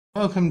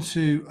Welcome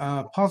to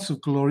Paths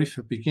of Glory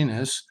for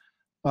beginners,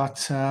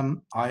 but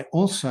I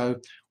also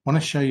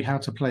want to show you how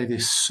to play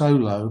this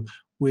solo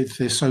with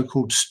the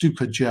so-called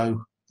Stuka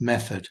Joe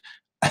method,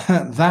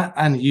 that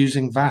and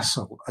using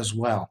VASSAL as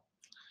well.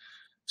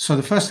 So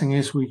the first thing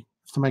is we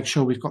have to make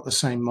sure we've got the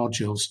same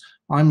modules.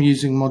 I'm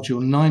using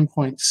module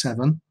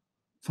 9.7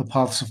 for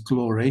Paths of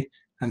Glory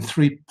and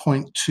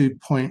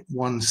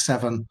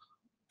 3.2.17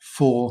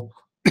 for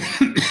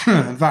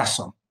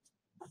VASSAL.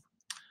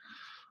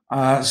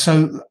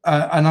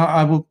 And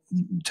I will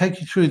take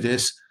you through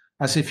this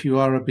as if you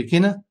are a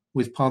beginner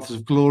with Paths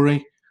of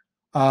Glory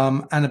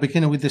and a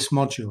beginner with this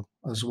module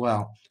as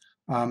well.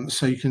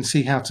 So you can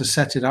see how to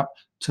set it up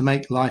to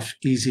make life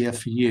easier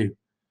for you.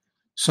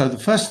 So the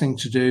first thing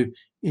to do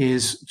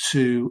is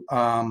to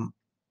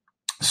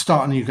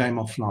start a new game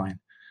offline.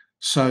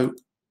 So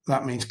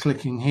that means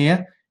clicking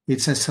here. It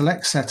says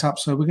select setup.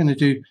 So we're going to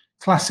do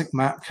classic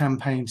map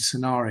campaign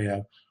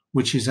scenario,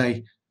 which is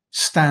a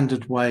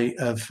standard way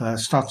of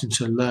starting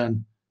to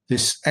learn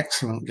this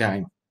excellent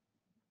game.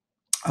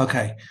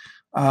 Okay,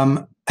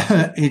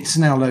 it's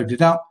now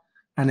loaded up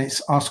and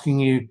it's asking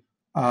you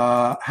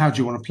how do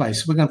you want to play.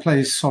 So we're going to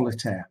play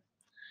solitaire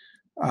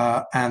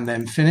and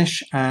then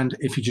finish, and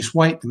if you just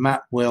wait, the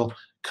map will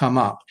come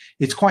up.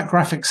 It's quite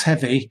graphics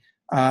heavy,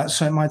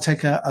 so it might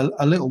take a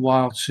little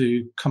while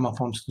to come up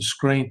onto the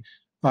screen,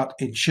 but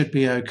it should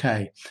be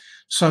okay.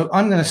 So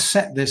I'm going to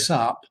set this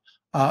up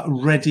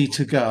ready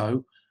to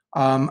go.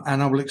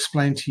 And I will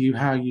explain to you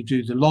how you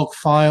do the log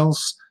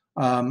files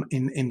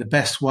in the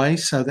best way,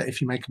 so that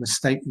if you make a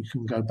mistake, you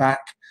can go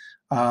back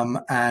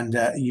and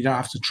you don't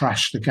have to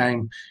trash the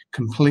game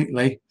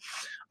completely.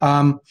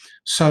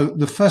 So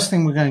the first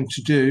thing we're going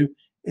to do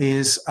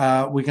is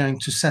we're going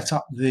to set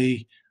up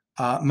the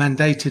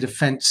mandated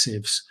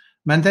offensives.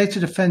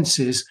 Mandated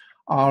offenses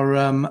are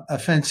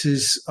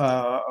offenses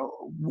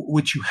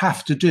which you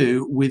have to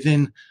do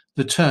within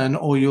the turn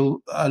or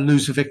you'll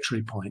lose a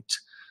victory point.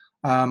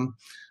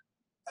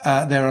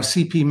 There are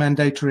CP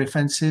mandatory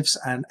offensives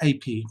and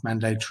AP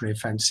mandatory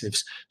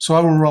offensives. So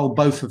I will roll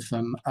both of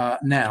them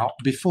now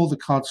before the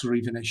cards are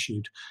even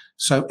issued.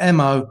 So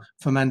MO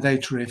for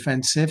mandatory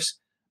offensives,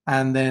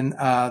 and then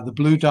the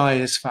blue die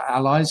is for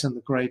allies and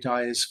the grey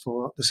die is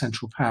for the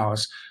central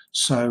powers.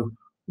 So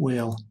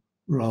we'll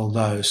roll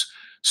those.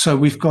 So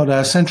we've got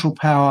a central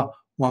power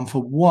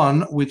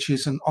 1-for-1, which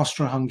is an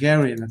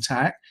Austro-Hungarian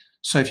attack.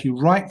 So if you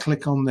right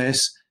click on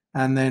this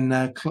and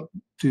then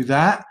do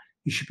that,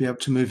 you should be able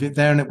to move it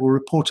there, and it will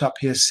report up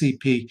here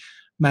CP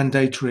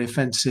mandatory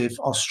offensive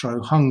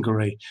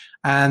Austro-Hungary.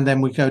 And then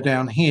we go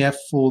down here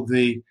for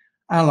the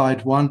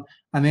allied one,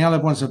 and the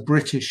allied one's a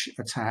British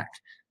attack.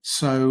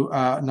 So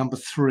number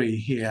 3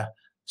 here.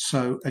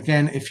 So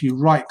again, if you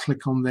right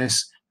click on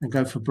this and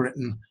go for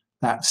Britain,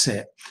 that's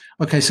it.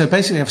 Okay, so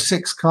basically I have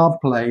 6 card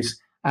plays,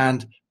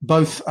 and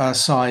both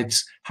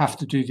sides have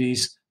to do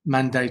these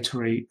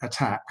mandatory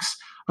attacks.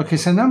 Okay,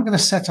 so now I'm going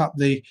to set up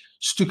the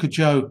Stuka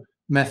Joe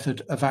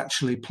method of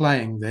actually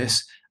playing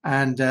this,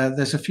 and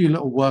there's a few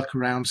little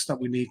workarounds that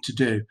we need to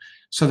do.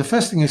 So the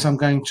first thing is I'm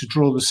going to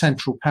draw the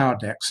central power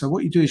deck. So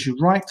what you do is you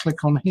right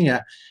click on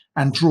here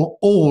and draw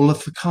all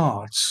of the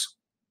cards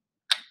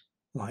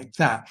like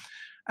that,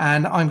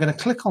 and I'm going to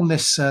click on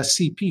this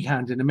CP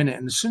hand in a minute,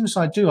 and as soon as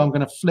I do, I'm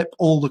going to flip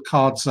all the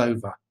cards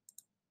over.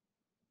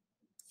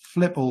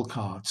 Flip all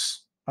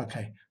cards.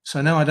 Okay,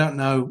 so now I don't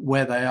know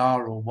where they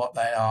are or what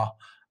they are,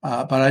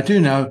 but I do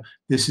know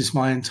this is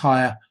my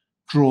entire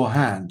draw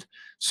hand.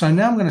 So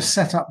now I'm going to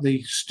set up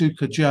the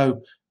Stuka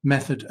Joe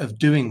method of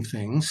doing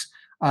things.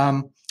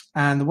 And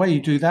the way you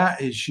do that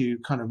is you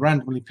kind of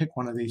randomly pick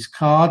one of these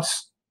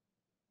cards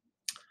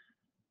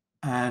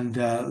and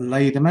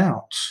lay them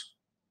out.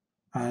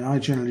 And I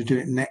generally do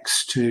it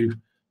next to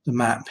the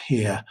map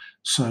here.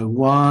 So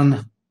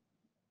 1,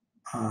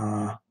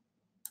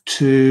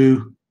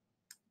 2,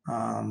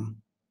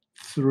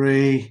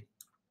 3,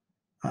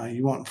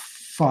 you want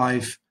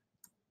 5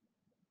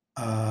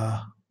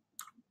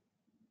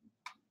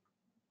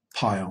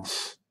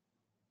 piles.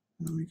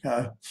 There we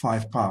go,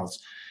 5 piles.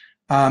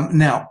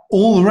 Now,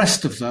 all the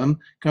rest of them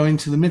go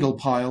into the middle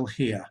pile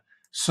here.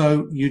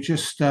 So you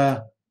just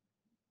drag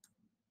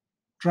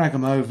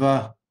them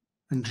over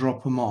and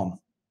drop them on.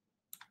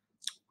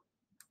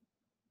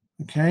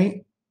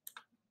 Okay,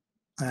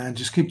 and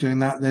just keep doing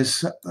that.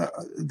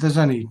 There's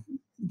only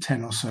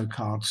 10 or so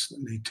cards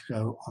that need to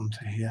go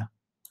onto here.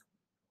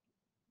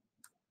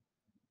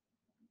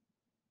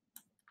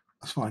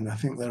 That's fine, I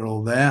think they're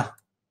all there.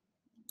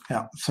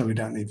 Yeah, so we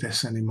don't need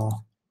this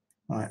anymore.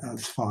 Right,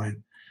 that's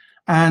fine.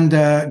 And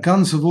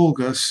Guns of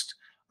August,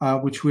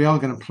 which we are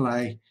going to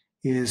play,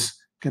 is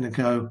going to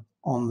go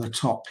on the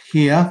top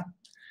here.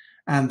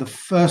 And the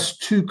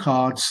first 2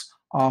 cards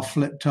are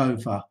flipped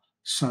over.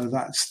 So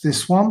that's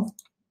this one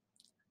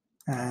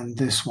and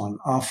this one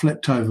are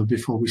flipped over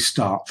before we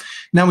start.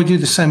 Now we do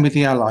the same with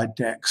the allied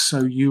deck.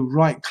 So you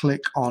right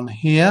click on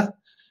here,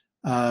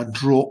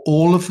 draw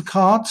all of the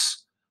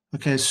cards.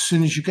 Okay, as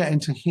soon as you get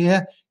into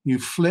here, you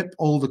flip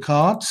all the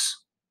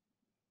cards.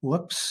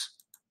 Whoops.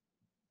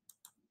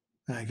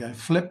 There you go.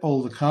 Flip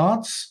all the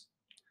cards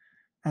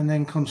and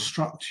then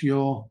construct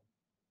your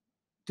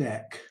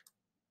deck.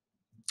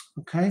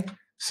 Okay,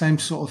 same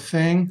sort of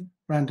thing.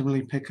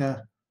 Randomly pick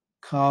a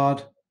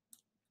card,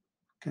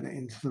 get it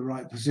into the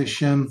right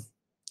position.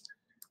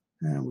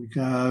 There we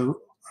go.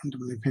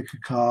 Randomly pick a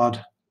card.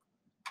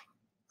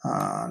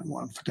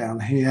 One for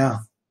down here.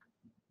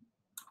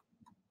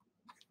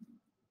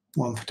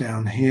 One for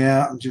down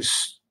here. I'm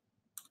just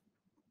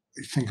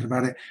thinking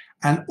about it.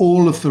 And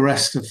all of the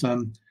rest of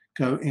them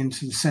go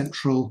into the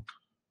central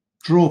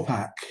draw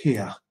pack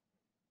here.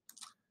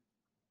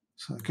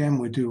 So again,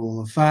 we do all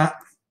of that.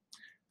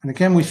 And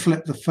again, we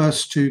flip the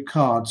first two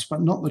cards,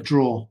 but not the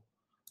draw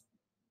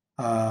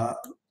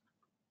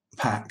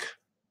pack.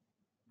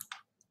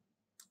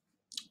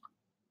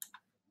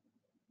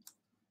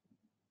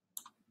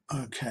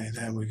 Okay,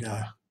 there we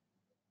go.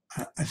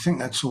 I think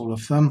that's all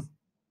of them.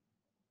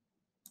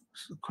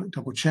 So quick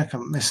double check, I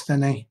haven't missed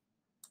any.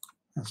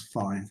 That's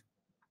fine.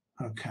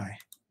 Okay.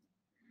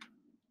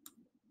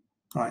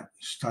 Right,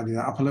 just tidy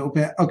that up a little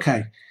bit.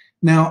 Okay.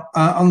 Now,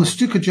 on the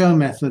Stuka Joe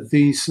method,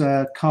 these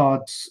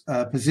cards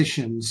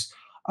positions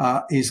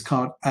is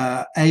card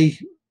A,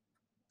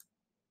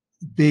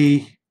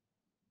 B,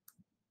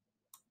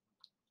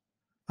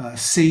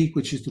 C,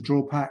 which is the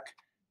draw pack,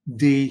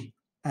 D,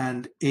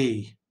 and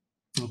E.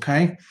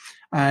 Okay,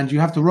 and you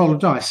have to roll a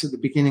dice at the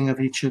beginning of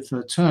each of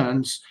the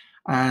turns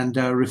and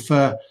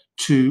refer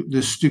to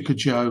the Stuka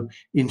Joe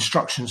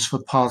instructions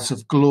for Paths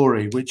of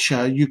Glory, which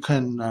you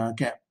can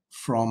get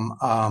from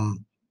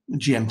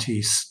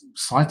GMT's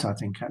site, I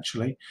think,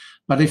 actually.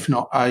 But if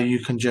not, you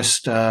can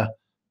just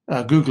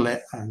Google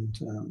it and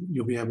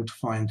you'll be able to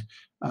find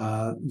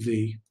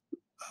the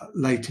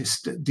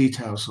latest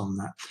details on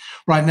that.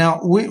 Right,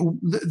 now, we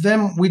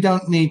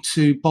don't need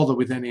to bother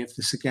with any of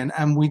this again,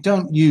 and we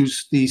don't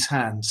use these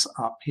hands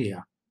up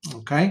here,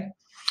 okay?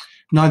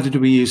 Neither do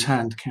we use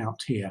hand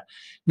count here.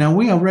 Now,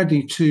 we are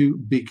ready to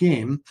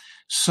begin,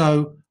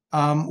 so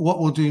what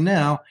we'll do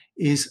now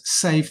is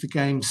save the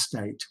game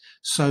state.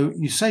 So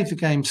you save the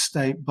game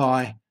state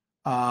by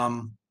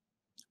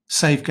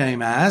save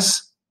game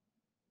as.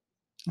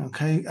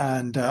 Okay,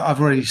 and I've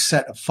already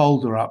set a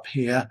folder up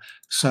here,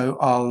 so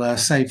I'll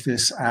save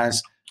this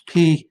as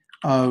POG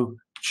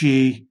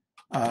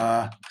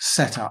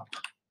setup.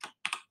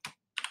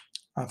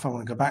 If I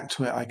want to go back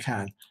to it, I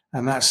can,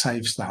 and that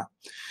saves that.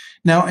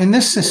 Now, in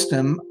this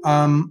system,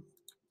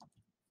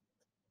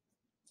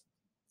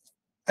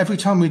 every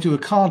time we do a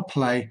card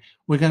play,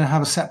 we're going to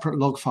have a separate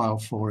log file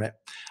for it.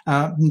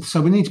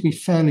 So we need to be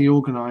fairly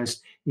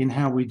organized in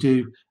how we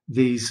do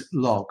these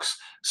logs.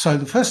 So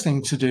the first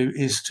thing to do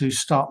is to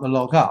start the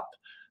log up.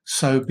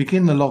 So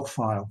begin the log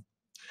file.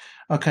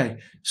 Okay,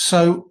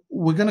 so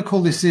we're going to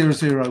call this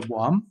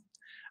 001,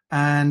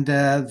 and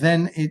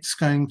then it's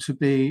going to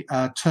be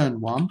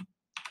turn 1.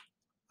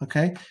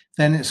 Okay,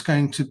 then it's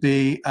going to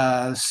be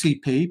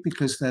CP,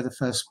 because they're the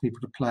first people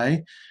to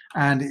play,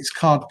 and it's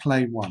card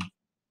play 1.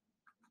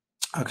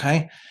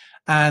 Okay,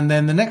 and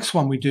then the next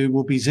one we do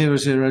will be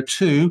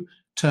 002,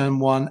 turn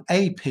 1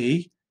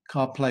 AP,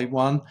 card play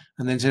 1,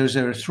 and then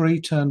 003,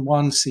 turn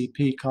 1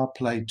 CP, card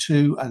play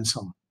 2, and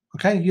so on.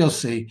 Okay, you'll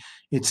see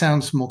it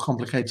sounds more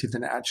complicated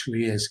than it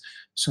actually is.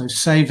 So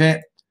save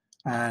it,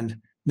 and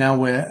now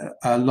we're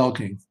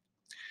logging.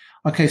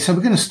 Okay, so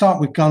we're going to start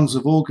with Guns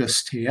of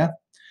August here,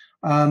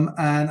 and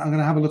I'm going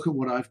to have a look at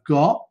what I've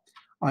got.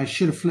 I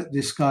should have flipped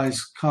this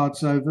guy's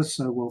cards over,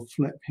 so we'll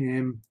flip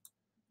him.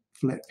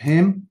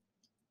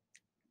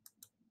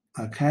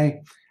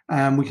 Okay,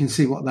 and we can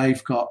see what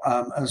they've got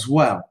as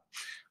well.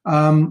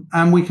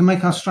 And we can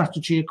make our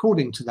strategy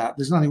according to that.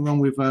 There's nothing wrong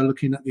with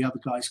looking at the other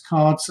guy's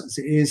cards as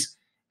it is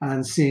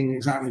and seeing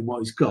exactly what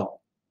he's got.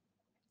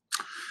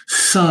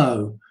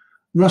 So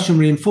Russian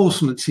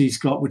reinforcements he's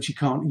got, which he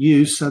can't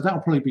use, so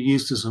that'll probably be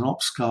used as an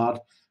ops card,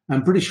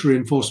 and British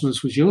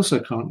reinforcements, which he also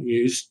can't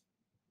use,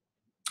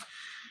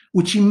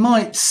 which he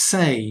might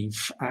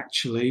save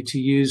actually to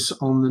use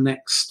on the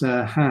next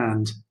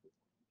hand.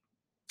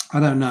 I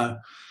don't know.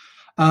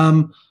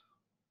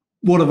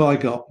 What have I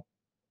got?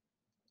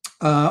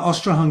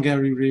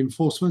 Austro-Hungary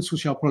reinforcements,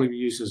 which I'll probably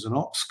use as an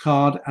ops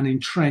card, and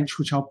Entrench,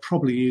 which I'll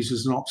probably use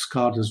as an ops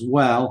card as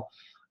well,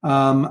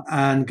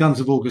 and Guns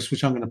of August,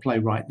 which I'm going to play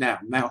right now.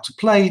 Now, to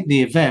play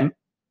the event,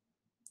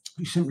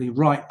 you simply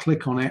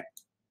right-click on it,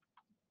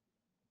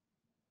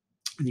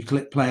 and you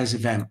click Player's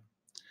Event.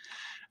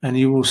 And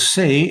you will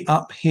see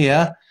up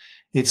here,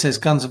 it says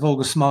Guns of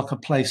August marker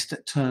placed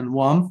at turn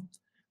 1.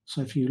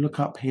 So if you look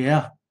up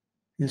here,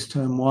 here's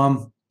turn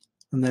 1,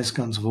 and there's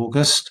Guns of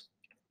August.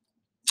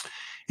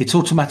 It's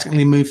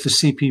automatically moved the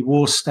CP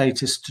war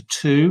status to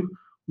 2.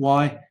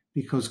 Why?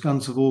 Because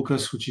Guns of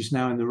August, which is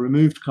now in the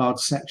removed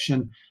cards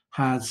section,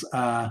 has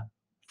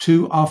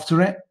 2 after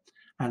it,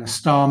 and a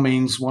star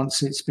means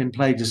once it's been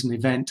played as an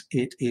event,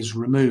 it is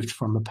removed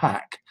from the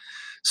pack.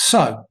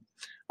 So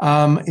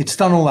it's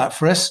done all that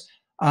for us.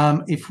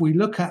 If we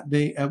look at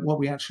the what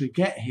we actually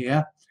get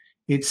here,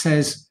 it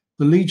says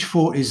the Liege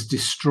Fort is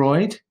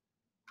destroyed.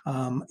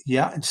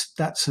 Yeah,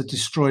 that's a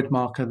destroyed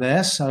marker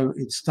there, so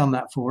it's done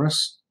that for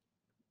us.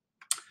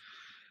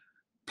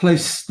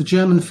 place the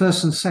German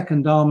 1st and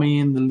 2nd Army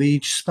in the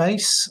Liege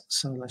space.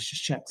 So let's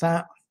just check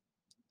that.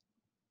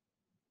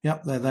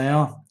 Yep, there they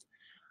are.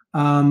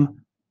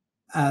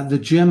 The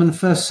German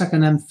 1st,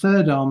 2nd, and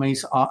 3rd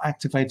Armies are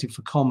activated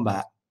for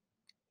combat.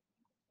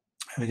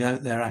 There we go,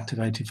 they're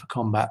activated for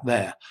combat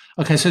there.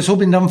 Okay, so it's all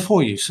been done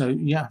for you, so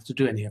you don't have to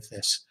do any of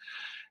this.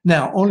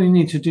 Now, all you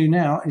need to do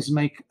now is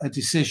make a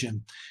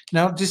decision.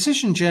 Now,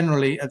 decision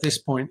generally at this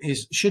point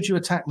is, should you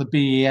attack the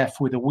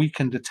BEF with a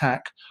weakened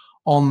attack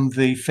on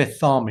the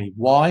 5th Army?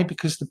 Why?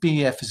 Because the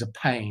BEF is a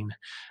pain,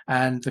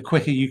 and the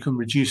quicker you can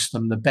reduce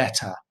them, the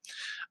better.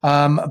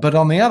 But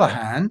on the other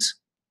hand,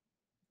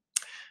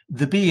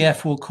 the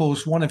BEF will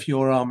cause one of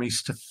your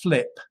armies to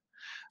flip.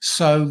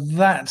 So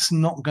that's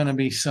not going to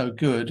be so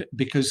good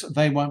because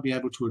they won't be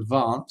able to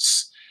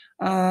advance.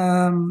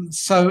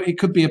 So it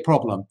could be a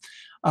problem.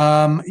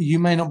 You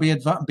may not be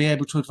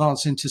able to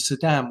advance into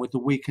Sedan with the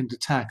weakened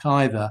attack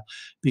either,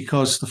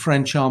 because the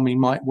French army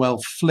might well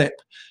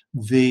flip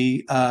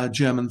the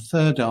German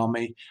 3rd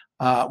Army,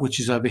 which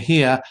is over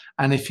here.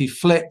 And if he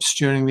flips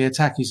during the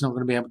attack, he's not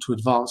going to be able to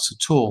advance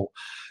at all.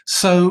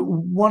 So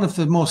one of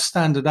the more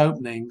standard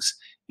openings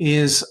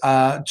is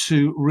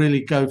to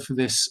really go for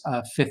this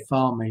 5th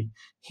Army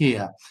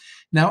here.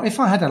 Now, if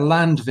I had a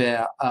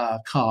Landwehr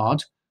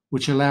card,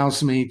 which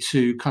allows me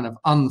to kind of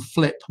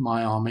unflip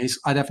my armies,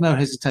 I'd have no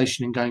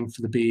hesitation in going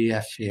for the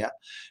BEF here,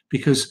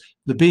 because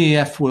the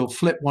BEF will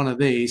flip one of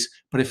these,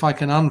 but if I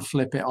can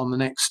unflip it on the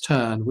next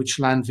turn, which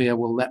Landwehr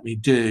will let me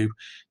do,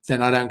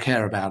 then I don't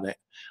care about it.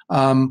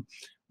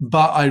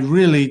 But I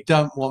really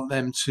don't want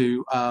them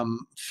to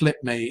flip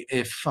me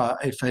if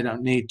they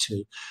don't need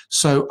to.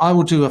 So I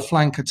will do a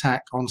flank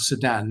attack on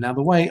Sedan. Now,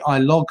 the way I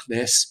log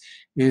this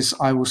is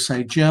I will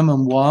say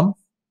German 1,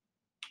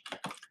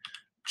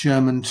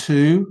 German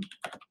 2,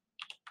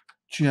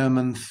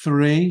 German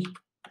 3,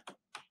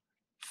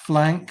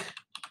 flank,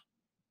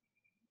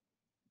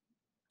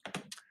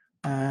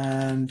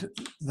 and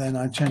then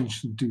I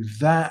change to do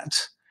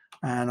that,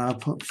 and I'll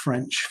put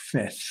French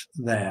 5th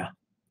there.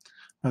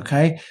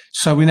 Okay,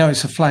 so we know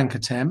it's a flank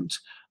attempt.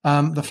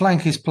 The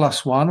flank is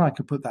 +1. I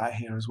could put that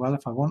here as well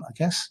if I want, I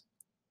guess.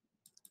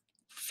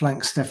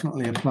 Flank's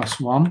definitely a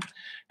 +1.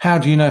 How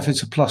do you know if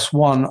it's a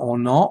 +1 or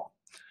not?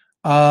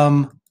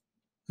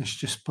 Let's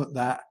just put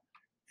that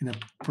in a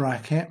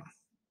bracket.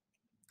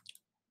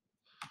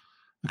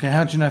 Okay,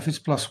 how do you know if it's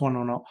 +1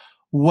 or not?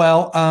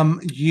 Well,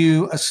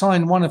 you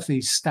assign one of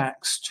these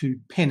stacks to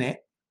pin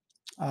it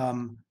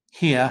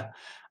here,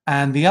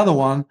 and the other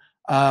one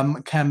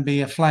can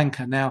be a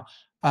flanker. Now,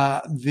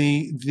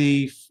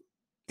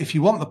 if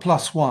you want the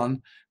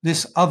 +1,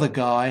 this other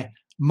guy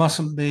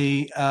mustn't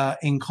be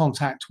in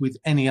contact with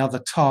any other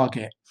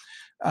target.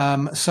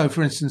 So,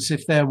 for instance,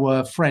 if there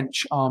were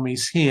French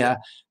armies here,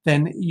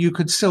 then you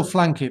could still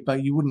flank it,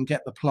 but you wouldn't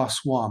get the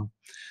 +1.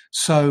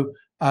 So,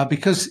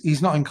 because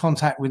he's not in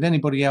contact with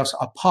anybody else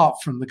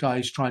apart from the guy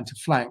who's trying to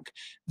flank,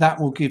 that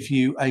will give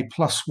you a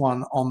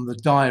 +1 on the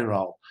die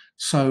roll.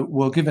 So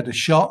we'll give it a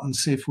shot and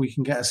see if we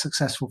can get a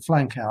successful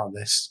flank out of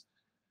this.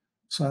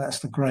 So that's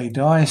the grey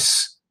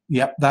dice.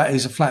 Yep, that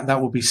is a flank. That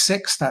will be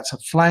 6. That's a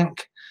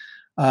flank.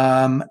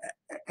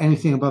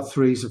 Anything above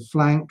 3 is a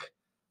flank.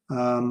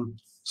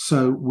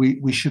 So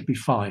we should be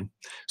fine.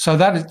 So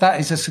that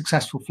is a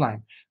successful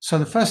flank. So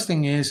the first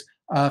thing is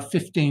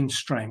 15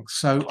 strength.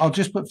 So I'll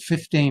just put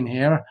 15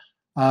 here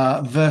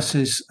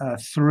versus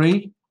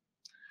 3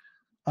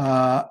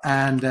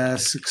 and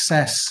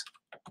success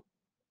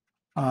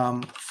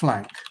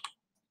flank.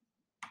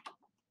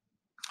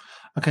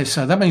 Okay,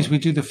 so that means we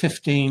do the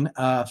 15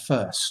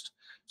 first.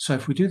 So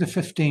if we do the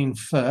 15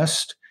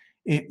 first,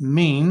 it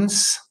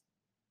means,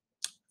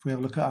 if we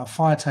have a look at our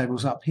fire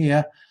tables up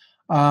here,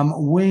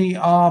 we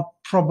are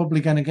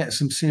probably going to get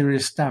some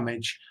serious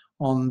damage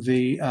on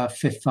the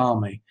 5th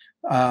Army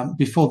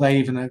before they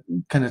even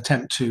can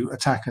attempt to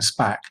attack us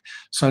back.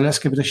 So let's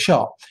give it a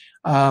shot.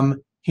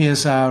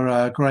 Here's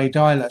our grey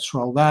die. Let's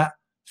roll that.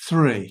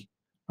 3.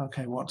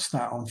 Okay, what's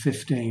that on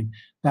 15?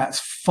 That's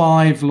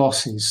 5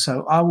 losses.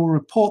 So I will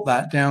report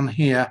that down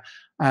here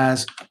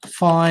as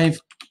 5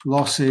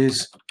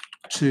 losses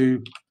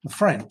to the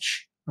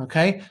French.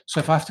 Okay, so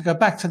if I have to go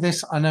back to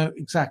this, I know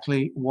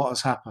exactly what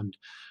has happened.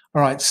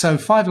 All right, so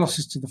 5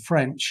 losses to the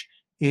French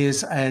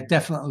is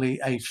definitely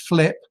a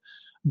flip,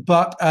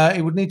 but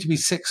it would need to be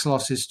 6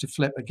 losses to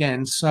flip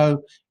again.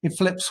 So it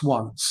flips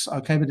once,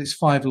 okay, but it's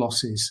 5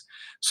 losses.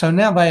 So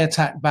now they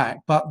attack back,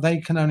 but they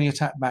can only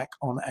attack back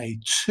on a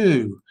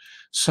 2.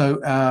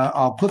 So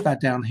I'll put that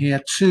down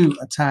here, 2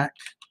 attack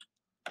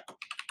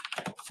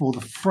for the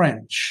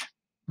French,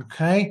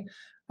 okay?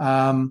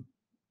 And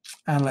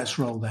let's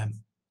roll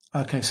them.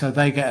 Okay, so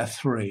they get a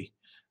 3.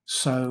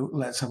 So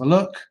let's have a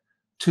look.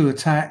 2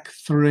 attack,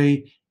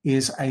 3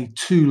 is a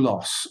 2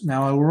 loss.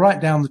 Now I will write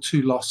down the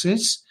 2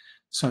 losses.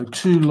 So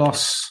 2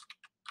 losses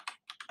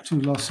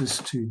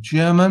to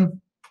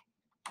German.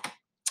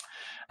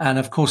 And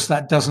of course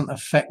that doesn't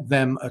affect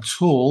them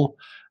at all.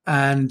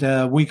 And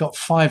we got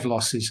 5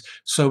 losses.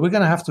 So we're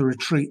going to have to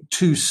retreat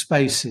 2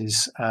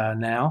 spaces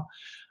now.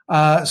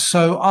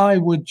 So I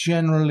would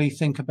generally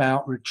think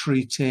about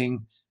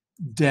retreating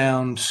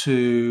down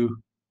to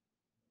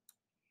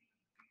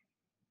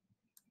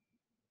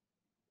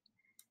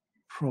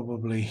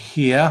probably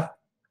here.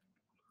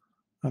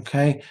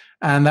 Okay,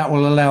 and that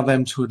will allow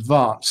them to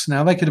advance.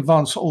 Now, they could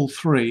advance all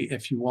three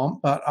if you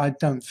want, but I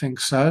don't think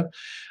so.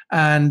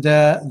 And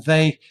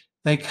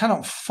they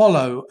cannot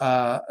follow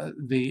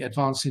the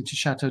advance into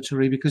Chateau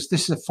Thierry because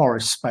this is a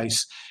forest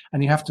space,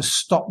 and you have to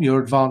stop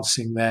your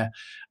advancing there.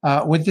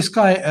 With this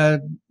guy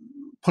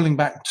pulling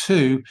back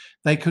two,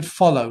 they could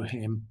follow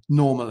him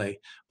normally,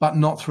 but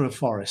not through a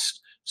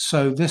forest.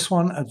 So this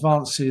one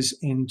advances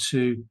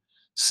into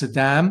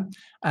Saddam,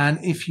 and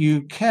if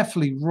you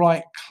carefully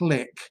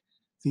right-click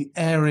the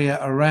area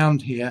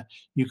around here,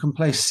 you can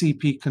place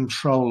CP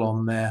control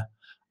on there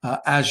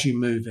as you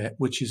move it,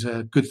 which is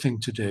a good thing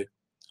to do,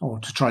 or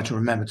to try to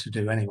remember to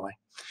do anyway.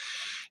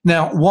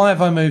 Now, why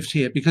have I moved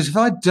here? Because if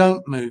I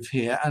don't move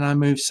here and I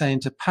move, say,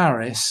 into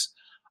Paris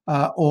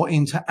or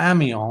into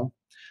Amiens,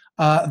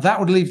 that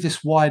would leave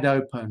this wide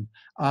open,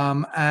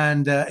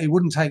 and it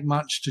wouldn't take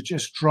much to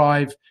just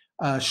drive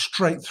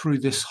straight through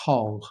this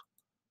hole.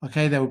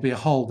 Okay, there would be a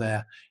hole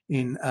there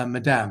in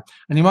Madame.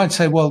 And you might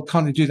say, well,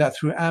 can't you do that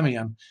through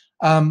Amiens?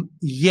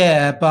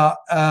 Yeah, but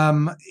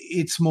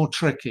it's more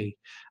tricky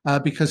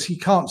because he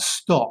can't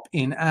stop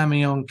in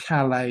Amiens,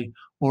 Calais,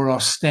 or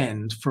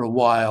Ostend for a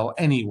while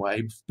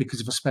anyway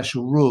because of a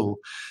special rule.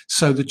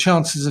 So the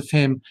chances of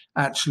him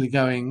actually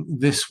going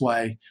this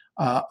way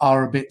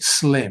are a bit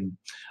slim.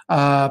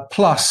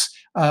 Plus,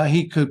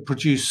 he could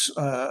produce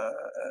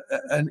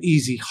an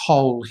easy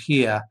hole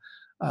here.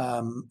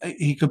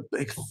 He could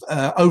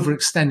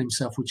overextend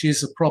himself, which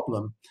is a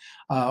problem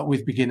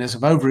with beginners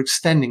of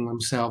overextending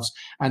themselves,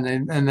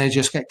 and they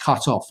just get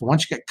cut off. And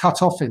once you get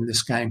cut off in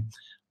this game,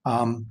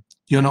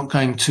 you're not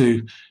going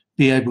to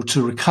be able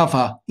to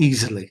recover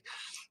easily.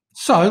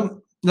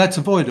 So let's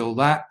avoid all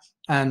that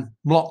and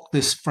block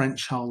this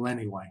French hole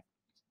anyway.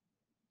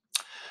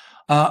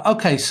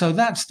 Okay, so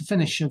that's the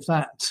finish of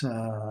that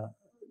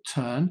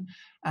turn,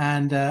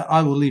 and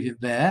I will leave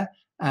it there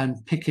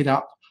and pick it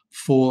up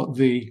for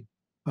the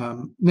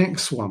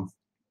next one.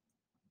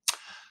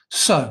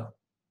 So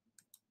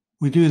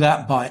we do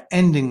that by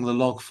ending the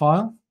log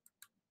file,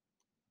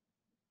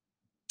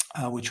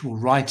 which will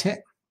write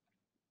it.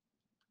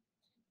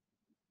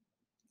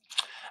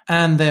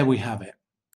 And there we have it.